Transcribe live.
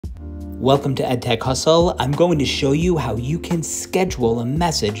Welcome to EdTech Hustle. I'm going to show you how you can schedule a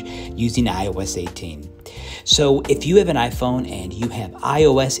message using iOS 18. So if you have an iPhone and you have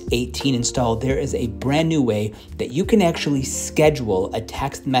iOS 18 installed, there is a brand new way that you can actually schedule a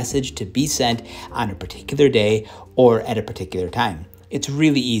text message to be sent on a particular day or at a particular time. It's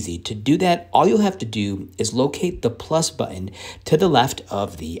really easy. To do that, all you'll have to do is locate the plus button to the left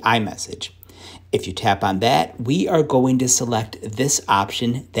of the iMessage. If you tap on that, we are going to select this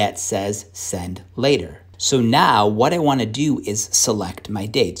option that says Send Later. So now what I want to do is select my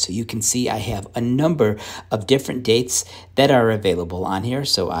date. So you can see I have a number of different dates that are available on here.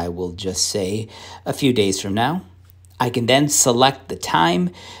 So I will just say a few days from now. I can then select the time.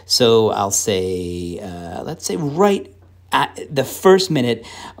 So I'll say, let's say right at the first minute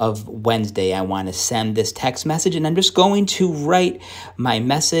of Wednesday, I want to send this text message, and I'm just going to write my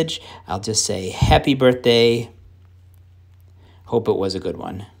message. I'll just say, happy birthday. Hope it was a good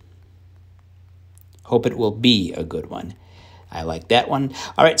one. Hope it will be a good one. I like that one.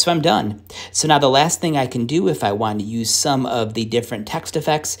 All right, so I'm done. So now the last thing I can do if I want to use some of the different text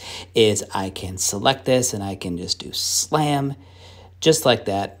effects is I can select this and I can just do slam, just like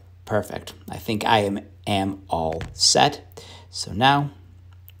that. Perfect. I think I am all set. So now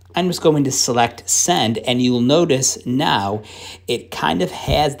I'm just going to select send, and you'll notice now it kind of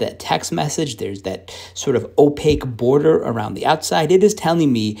has that text message. There's that sort of opaque border around the outside. It is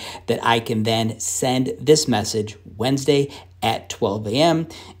telling me that I can then send this message Wednesday at 12 a.m.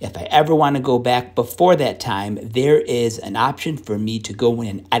 If I ever want to go back before that time, there is an option for me to go in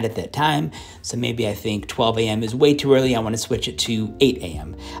and edit that time. So maybe I think 12 a.m. is way too early. I want to switch it to 8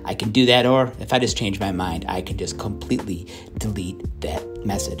 a.m. I can do that, or if I just change my mind, I can just completely delete that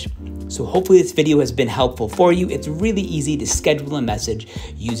message. So hopefully this video has been helpful for you. It's really easy to schedule a message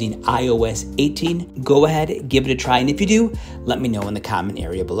using iOS 18. Go ahead, give it a try, and if you do, let me know in the comment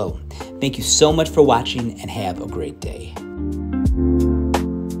area below. Thank you so much for watching, and have a great day.